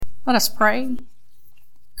Let us pray.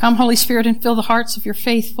 Come, Holy Spirit, and fill the hearts of your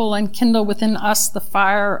faithful and kindle within us the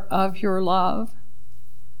fire of your love.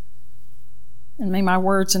 And may my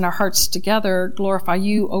words and our hearts together glorify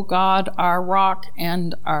you, O God, our rock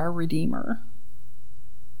and our Redeemer.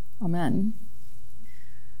 Amen.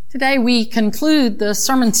 Today we conclude the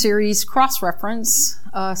sermon series Cross-Reference,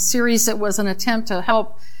 a series that was an attempt to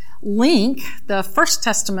help link the First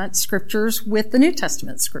Testament scriptures with the New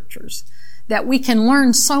Testament scriptures, that we can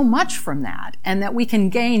learn so much from that and that we can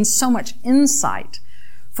gain so much insight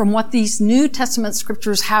from what these New Testament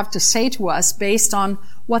scriptures have to say to us based on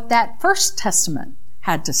what that First Testament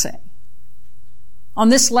had to say. On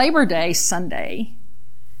this Labor Day Sunday,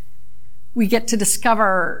 we get to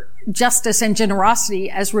discover justice and generosity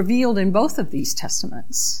as revealed in both of these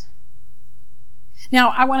testaments. Now,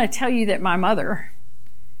 I want to tell you that my mother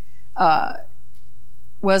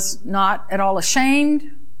was not at all ashamed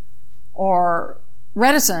or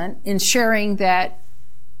reticent in sharing that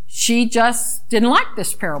she just didn't like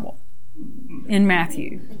this parable in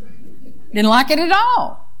Matthew. Didn't like it at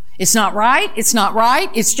all. It's not right. It's not right.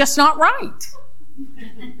 It's just not right.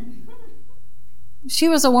 She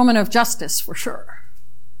was a woman of justice for sure.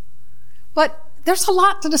 But there's a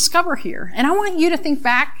lot to discover here. And I want you to think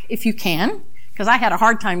back, if you can, because I had a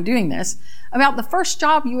hard time doing this, about the first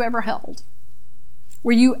job you ever held,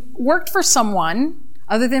 where you worked for someone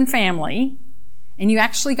other than family, and you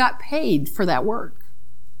actually got paid for that work.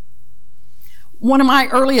 One of my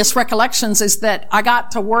earliest recollections is that I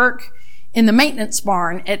got to work in the maintenance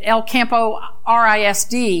barn at El Campo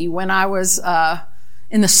RISD when I was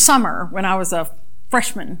in the summer, when I was a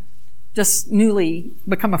freshman, just newly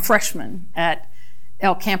become a freshman at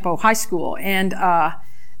El Campo High School. And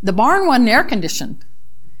the barn wasn't air conditioned.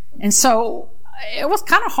 And so it was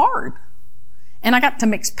kind of hard. And I got to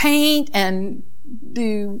mix paint and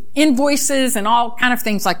do invoices and all kind of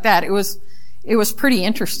things like that. It was pretty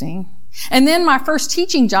interesting. And then my first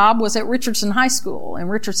teaching job was at Richardson High School in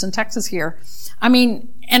Richardson, Texas here. And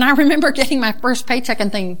I remember getting my first paycheck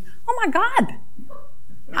and thinking, oh my God,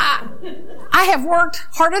 I have worked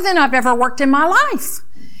harder than I've ever worked in my life.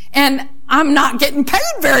 And I'm not getting paid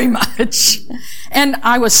very much. And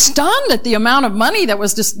I was stunned at the amount of money that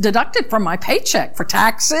was just deducted from my paycheck for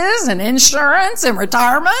taxes and insurance and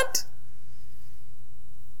retirement.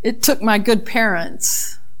 It took my good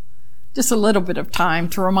parents just a little bit of time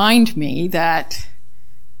to remind me that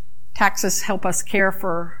taxes help us care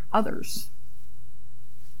for others,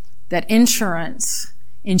 that insurance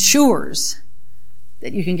ensures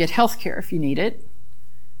that you can get health care if you need it.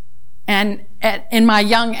 And in my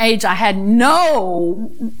young age, I had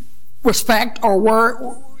no respect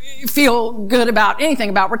or feel good about anything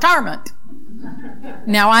about retirement.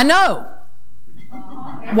 Now I know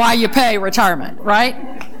why you pay retirement, right?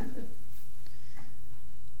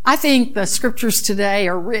 I think the scriptures today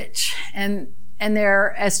are rich and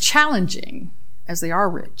they're as challenging as they are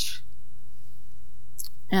rich.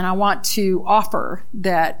 And I want to offer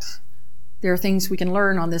that there are things we can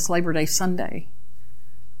learn on this Labor Day Sunday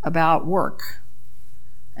about work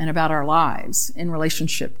and about our lives in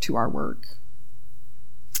relationship to our work.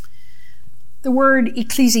 The word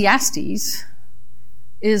Ecclesiastes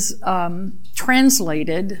is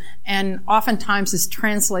translated, and oftentimes is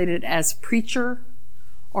translated as preacher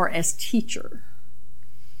or as teacher.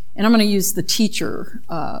 And I'm going to use the teacher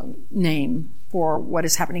name for what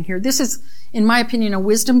is happening here. This is, in my opinion, a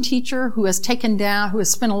wisdom teacher who has spent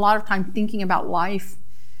a lot of time thinking about life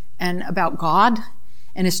and about God,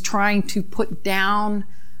 and is trying to put down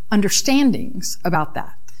understandings about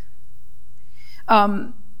that.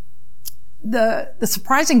 The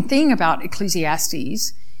surprising thing about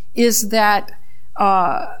Ecclesiastes is that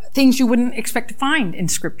things you wouldn't expect to find in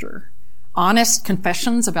Scripture. Honest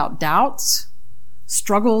confessions about doubts,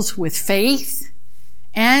 struggles with faith,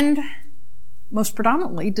 and most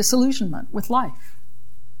predominantly disillusionment with life.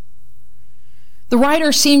 The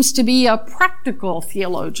writer seems to be a practical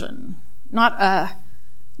theologian, not a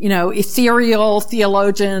ethereal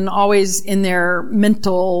theologian, always in their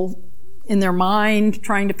mind,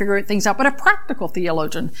 trying to figure things out, but a practical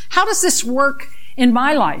theologian. How does this work in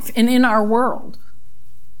my life and in our world?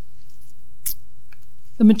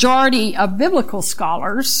 The majority of biblical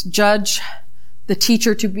scholars judge the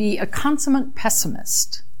teacher to be a consummate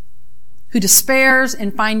pessimist who despairs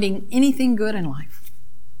in finding anything good in life.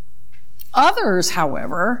 Others,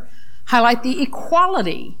 however, highlight the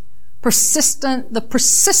equality, the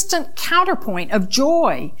persistent counterpoint of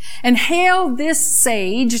joy, and hail this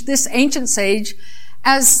ancient sage,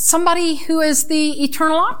 as somebody who is the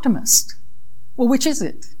eternal optimist. Well, which is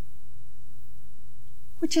it?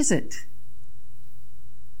 Which is it?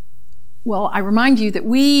 Well, I remind you that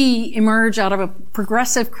we emerge out of a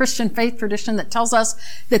progressive Christian faith tradition that tells us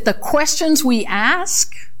that the questions we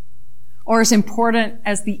ask are as important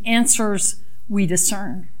as the answers we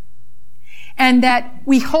discern. And that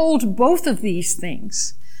we hold both of these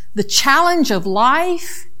things, the challenge of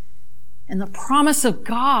life and the promise of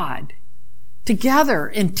God, together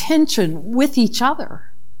in tension with each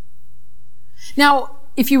other. Now,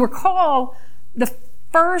 if you recall, the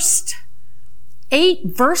first 8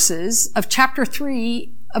 verses of chapter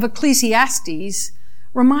 3 of Ecclesiastes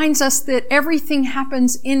reminds us that everything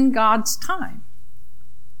happens in God's time.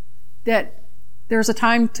 That there's a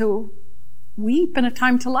time to weep and a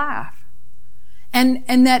time to laugh.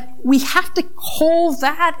 And that we have to hold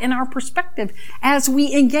that in our perspective as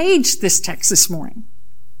we engage this text this morning.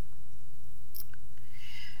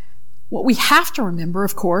 What we have to remember,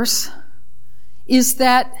 of course, is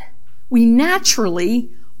that we naturally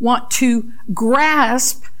want to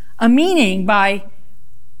grasp a meaning by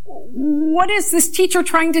what is this teacher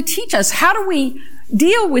trying to teach us? How do we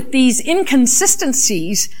deal with these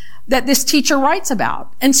inconsistencies that this teacher writes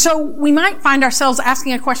about? And so we might find ourselves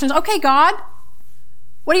asking a question, okay, God,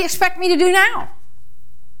 what do you expect me to do now?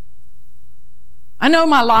 I know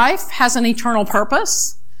my life has an eternal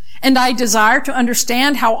purpose, and I desire to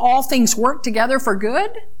understand how all things work together for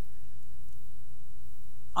good.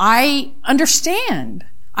 I understand.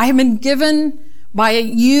 I have been given by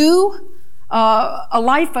you a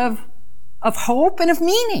life of hope and of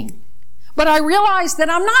meaning. But I realize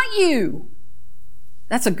that I'm not you.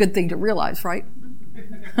 That's a good thing to realize, right?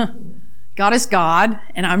 God is God,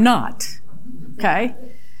 and I'm not. Okay?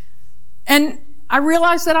 And I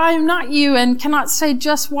realize that I am not you and cannot say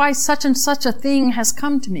just why such and such a thing has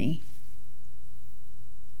come to me.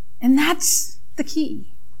 And that's the key.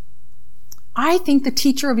 I think the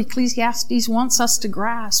teacher of Ecclesiastes wants us to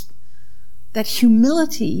grasp that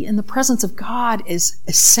humility in the presence of God is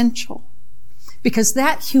essential, because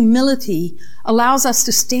that humility allows us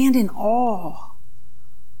to stand in awe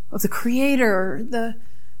of the Creator,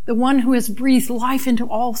 the one who has breathed life into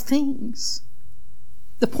all things.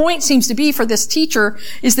 The point seems to be for this teacher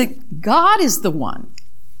is that God is the one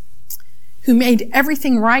who made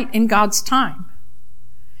everything right in God's time.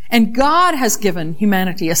 And God has given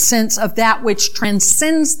humanity a sense of that which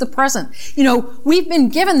transcends the present. You know, we've been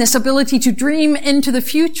given this ability to dream into the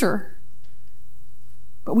future,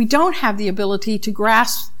 but we don't have the ability to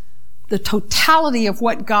grasp the totality of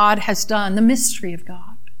what God has done, the mystery of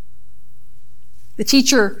God. The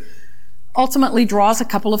teacher ultimately draws a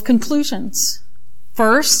couple of conclusions.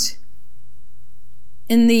 First,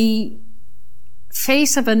 in the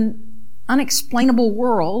face of an unexplainable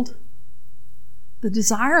world, the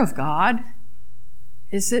desire of God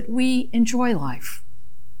is that we enjoy life.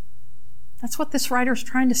 That's what this writer is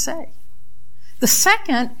trying to say. The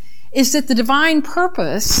second is that the divine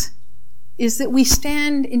purpose is that we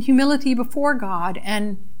stand in humility before God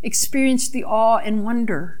and experience the awe and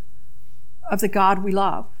wonder of the God we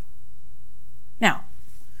love. Now,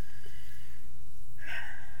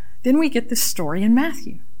 then we get this story in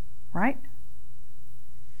Matthew, right?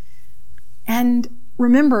 And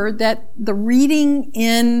remember that the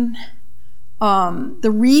reading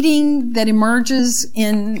that emerges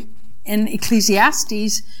in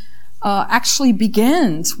Ecclesiastes actually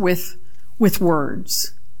begins with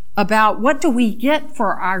words about what do we get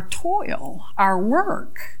for our toil, our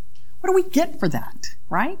work. What do we get for that,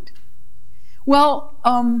 right? Well,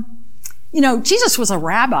 Jesus was a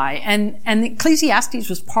rabbi, and Ecclesiastes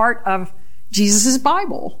was part of Jesus'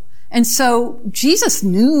 Bible. And so Jesus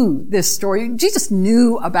knew this story. Jesus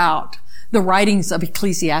knew about the writings of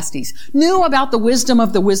Ecclesiastes, knew about the wisdom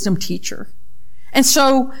of the wisdom teacher. And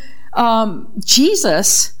so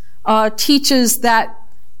Jesus teaches that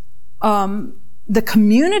the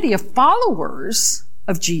community of followers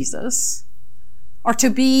of Jesus are to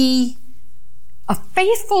be a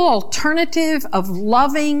faithful alternative of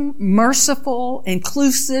loving, merciful,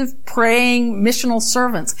 inclusive, praying, missional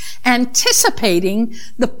servants, anticipating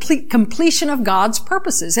the completion of God's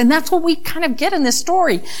purposes. And that's what we kind of get in this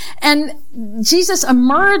story. And Jesus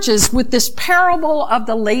emerges with this parable of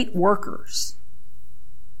the late workers.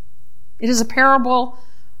 It is a parable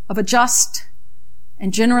of a just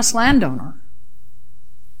and generous landowner.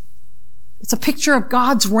 It's a picture of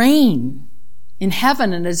God's reign in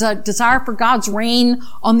heaven and is a desire for God's reign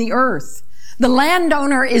on the earth. The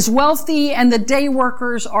landowner is wealthy and the day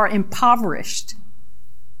workers are impoverished.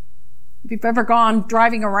 If you've ever gone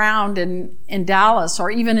driving around in Dallas or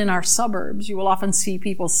even in our suburbs, you will often see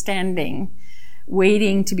people standing,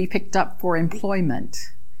 waiting to be picked up for employment.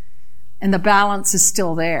 And the balance is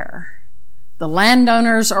still there. The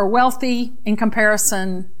landowners are wealthy in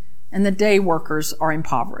comparison. and the day workers are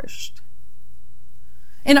impoverished.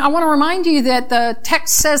 And I want to remind you that the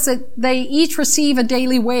text says that they each receive a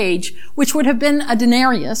daily wage, which would have been a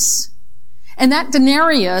denarius. And that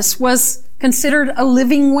denarius was considered a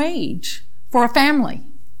living wage for a family.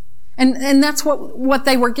 And that's what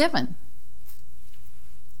they were given.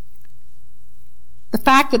 The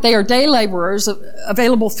fact that they are day laborers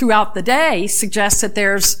available throughout the day suggests that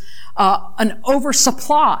there's an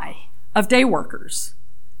oversupply of day workers,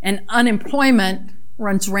 and unemployment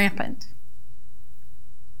runs rampant.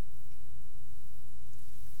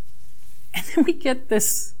 And then we get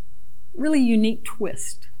this really unique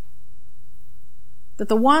twist, that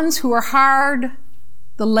the ones who are hired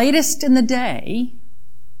the latest in the day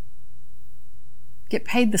get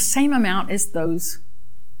paid the same amount as those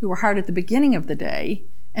who were hired at the beginning of the day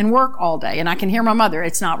and work all day. And I can hear my mother,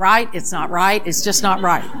 it's not right, it's not right, it's just not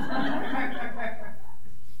right.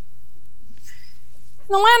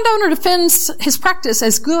 The landowner defends his practice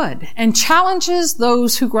as good and challenges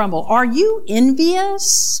those who grumble. Are you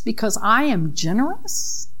envious because I am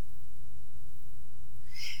generous?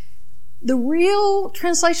 The real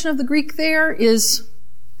translation of the Greek there is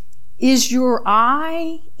your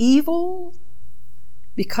eye evil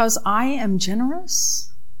because I am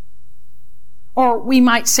generous? Or we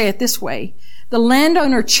might say it this way. The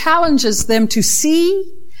landowner challenges them to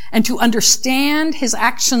see and to understand his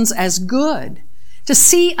actions as good, to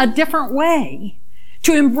see a different way,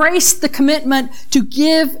 to embrace the commitment to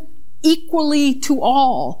give equally to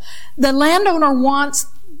all. The landowner wants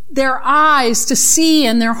their eyes to see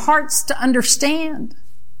and their hearts to understand.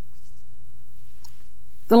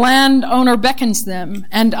 The landowner beckons them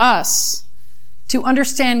and us to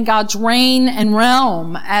understand God's reign and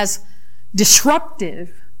realm as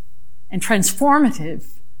disruptive and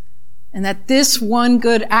transformative, and that this one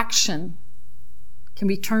good action can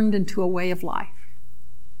be turned into a way of life.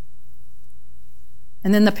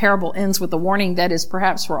 And then the parable ends with a warning that is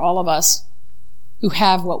perhaps for all of us who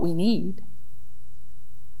have what we need.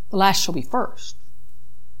 The last shall be first,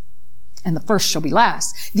 and the first shall be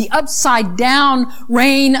last. The upside down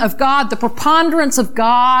reign of God, the preponderance of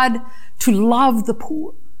God to love the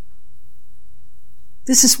poor.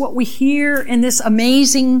 This is what we hear in this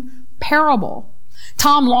amazing parable.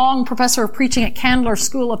 Tom Long, professor of preaching at Candler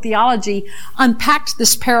School of Theology, unpacked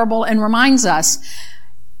this parable and reminds us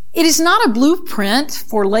it is not a blueprint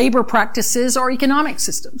for labor practices or economic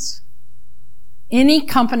systems. Any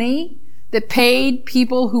company that paid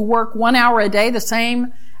people who work 1 hour a day the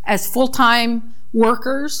same as full-time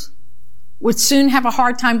workers would soon have a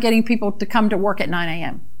hard time getting people to come to work at 9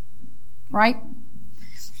 a.m. Right?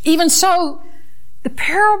 Even so, the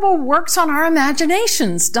parable works on our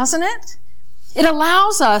imaginations, doesn't it? It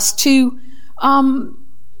allows us to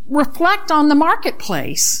reflect on the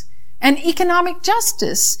marketplace and economic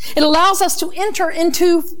justice. It allows us to enter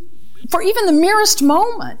into, for even the merest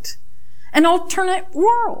moment, an alternate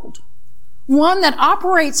world. One that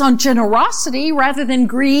operates on generosity rather than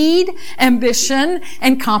greed, ambition,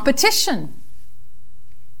 and competition.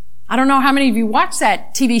 I don't know how many of you watch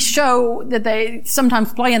that TV show that they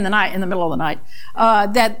sometimes play in the middle of the night,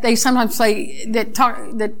 that they sometimes play,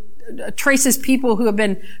 that traces people who have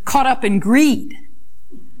been caught up in greed.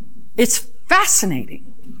 It's fascinating.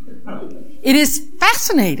 It is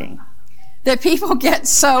fascinating that people get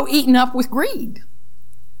so eaten up with greed.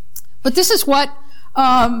 But this is what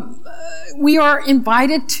we are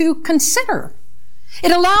invited to consider.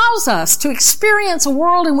 It allows us to experience a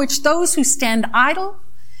world in which those who stand idle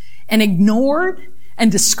and ignored and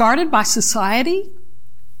discarded by society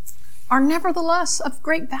are nevertheless of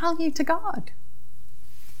great value to God.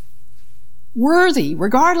 Worthy,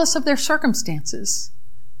 regardless of their circumstances,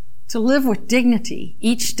 to live with dignity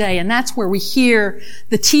each day. And that's where we hear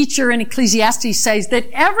the teacher in Ecclesiastes says that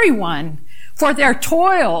everyone, for their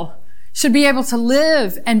toil, should be able to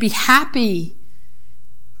live and be happy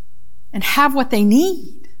and have what they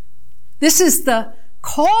need. This is the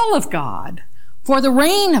call of God for the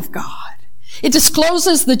reign of God. It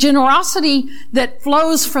discloses the generosity that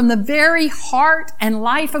flows from the very heart and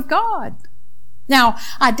life of God. Now,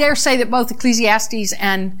 I dare say that both Ecclesiastes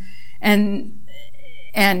and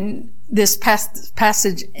this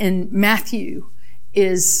passage in Matthew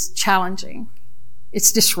is challenging.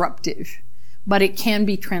 It's disruptive, but it can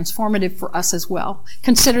be transformative for us as well.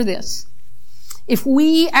 Consider this. If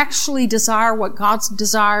we actually desire what God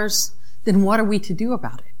desires, then what are we to do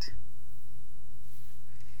about it?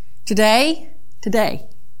 Today,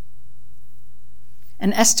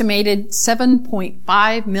 an estimated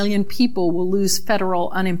 7.5 million people will lose federal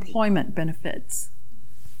unemployment benefits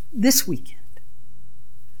this weekend.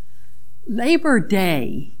 Labor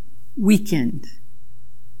Day weekend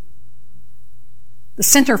The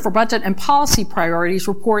Center for Budget and Policy Priorities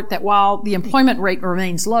report that while the employment rate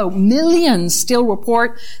remains low, millions still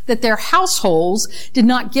report that their households did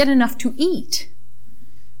not get enough to eat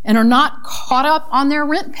and are not caught up on their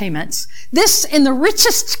rent payments. This in the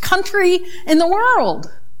richest country in the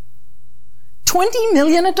world. 20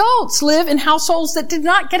 million adults live in households that did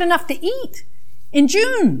not get enough to eat in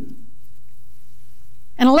June.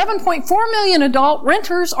 And 11.4 million adult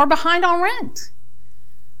renters are behind on rent.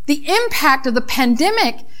 The impact of the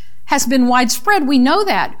pandemic has been widespread. We know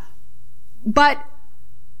that. But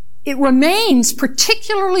it remains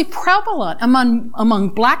particularly prevalent among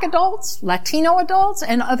Black adults, Latino adults,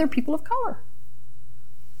 and other people of color.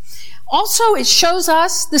 Also, it shows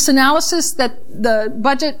us, this analysis that the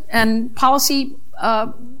Budget and Policy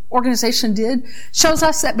Organization did, shows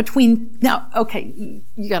us that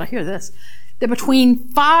you gotta hear this, that between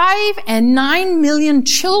 5 and 9 million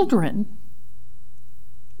children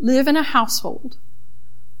live in a household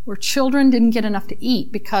where children didn't get enough to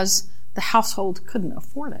eat because the household couldn't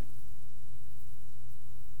afford it.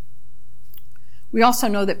 We also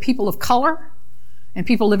know that people of color and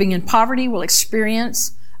people living in poverty will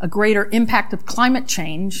experience a greater impact of climate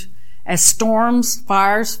change as storms,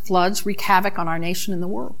 fires, floods wreak havoc on our nation and the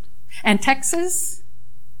world. And Texas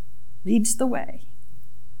leads the way.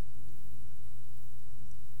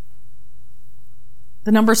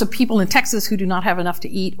 The numbers of people in Texas who do not have enough to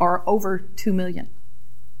eat are over 2 million.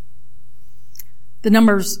 The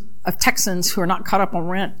numbers of Texans who are not caught up on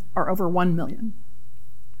rent are over 1 million.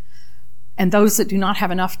 And those that do not have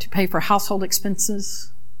enough to pay for household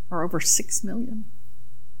expenses are over 6 million.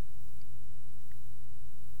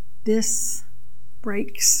 This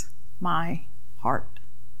breaks my heart.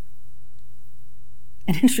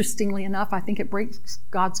 And interestingly enough, I think it breaks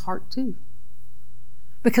God's heart too.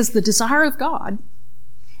 Because the desire of God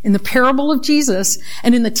in the parable of Jesus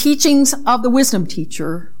and in the teachings of the wisdom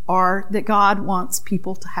teacher are that God wants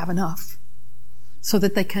people to have enough so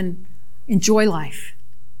that they can enjoy life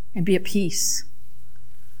and be at peace.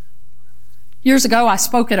 Years ago, I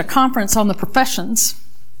spoke at a conference on the professions.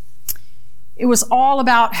 It was all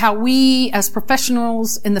about how we, as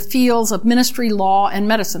professionals in the fields of ministry, law, and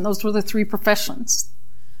medicine, those were the three professions,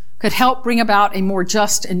 could help bring about a more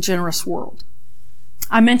just and generous world.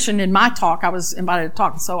 I mentioned in my talk, I was invited to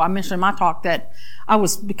talk, so I mentioned in my talk that I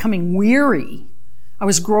was becoming weary. I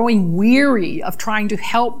was growing weary of trying to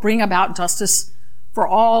help bring about justice for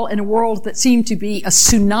all in a world that seemed to be a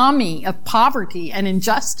tsunami of poverty and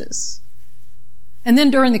injustice. And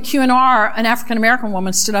then during the Q&R, an African-American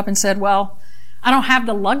woman stood up and said, well, I don't have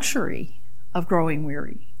the luxury of growing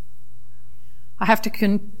weary. I have to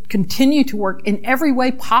continue to work in every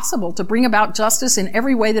way possible to bring about justice in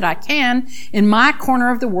every way that I can in my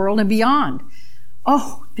corner of the world and beyond.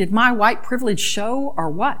 Oh, did my white privilege show or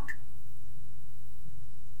what?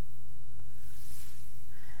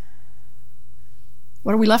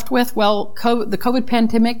 What are we left with? Well, the COVID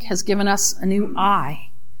pandemic has given us a new eye,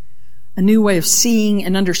 a new way of seeing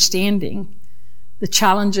and understanding the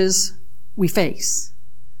challenges we face.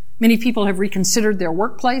 Many people have reconsidered their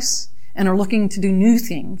workplace and are looking to do new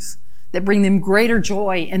things that bring them greater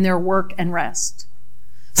joy in their work and rest.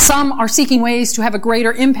 Some are seeking ways to have a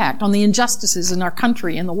greater impact on the injustices in our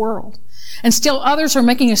country and the world. And still others are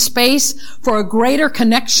making a space for a greater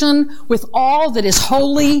connection with all that is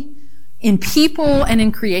holy in people and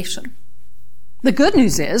in creation. The good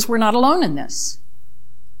news is we're not alone in this.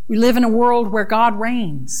 We live in a world where God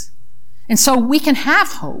reigns. And so we can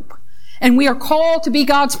have hope. And we are called to be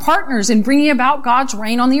God's partners in bringing about God's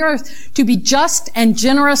reign on the earth, to be just and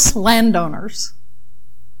generous landowners.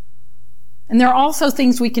 And there are also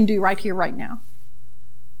things we can do right here, right now.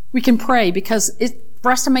 We can pray because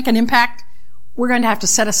for us to make an impact, we're going to have to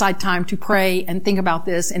set aside time to pray and think about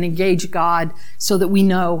this and engage God so that we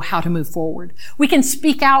know how to move forward. We can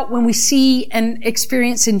speak out when we see and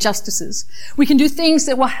experience injustices. We can do things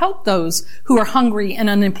that will help those who are hungry and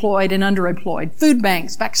unemployed and underemployed. Food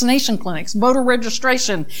banks, vaccination clinics, voter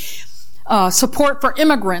registration, support for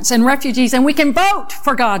immigrants and refugees, and we can vote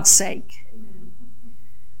for God's sake.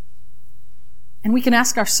 And we can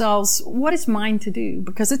ask ourselves, what is mine to do?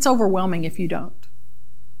 Because it's overwhelming if you don't.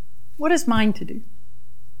 What is mine to do?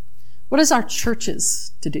 What is our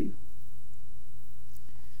churches to do?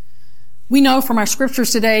 We know from our scriptures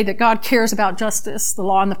today that God cares about justice. The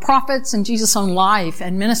law and the prophets and Jesus' own life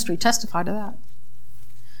and ministry testify to that.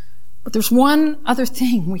 But there's one other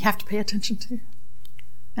thing we have to pay attention to,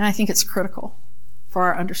 and I think it's critical for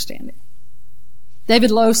our understanding. David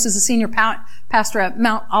Lose is a senior pastor at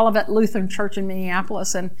Mount Olivet Lutheran Church in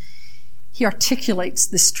Minneapolis, and he articulates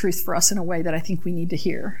this truth for us in a way that I think we need to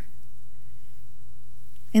hear.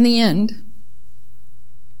 In the end,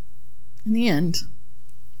 In the end,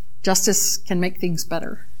 justice can make things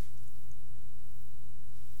better.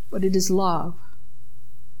 But it is love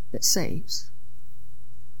that saves.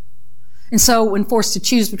 And so when forced to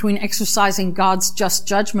choose between exercising God's just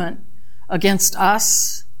judgment against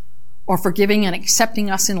us or forgiving and accepting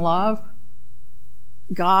us in love,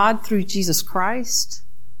 God, through Jesus Christ,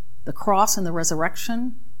 the cross and the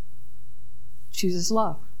resurrection, chooses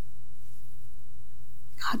love.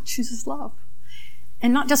 God chooses love.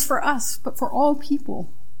 And not just for us, but for all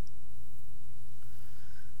people.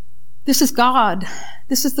 This is God.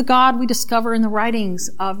 This is the God we discover in the writings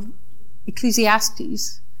of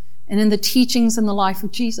Ecclesiastes and in the teachings and the life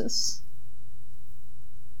of Jesus.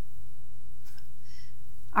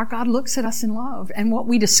 Our God looks at us in love, and what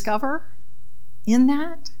we discover in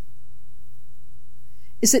that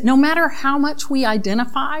is that no matter how much we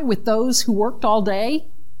identify with those who worked all day,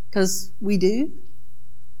 because we do,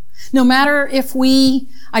 no matter if we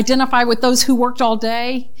identify with those who worked all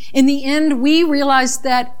day, in the end we realize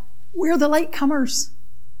that we're the latecomers.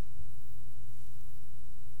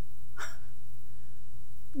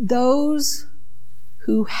 Those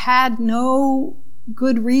who had no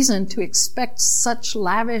good reason to expect such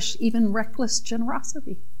lavish, even reckless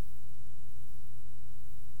generosity.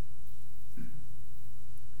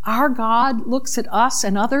 Our God looks at us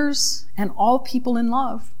and others and all people in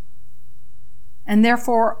love, and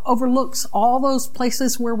therefore overlooks all those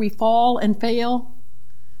places where we fall and fail,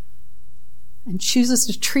 and chooses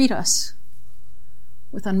to treat us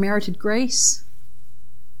with unmerited grace,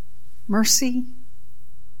 mercy,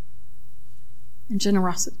 and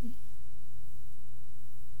generosity.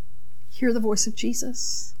 Hear the voice of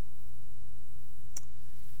Jesus.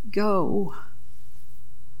 Go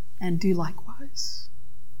and do likewise.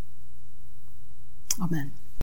 Amen.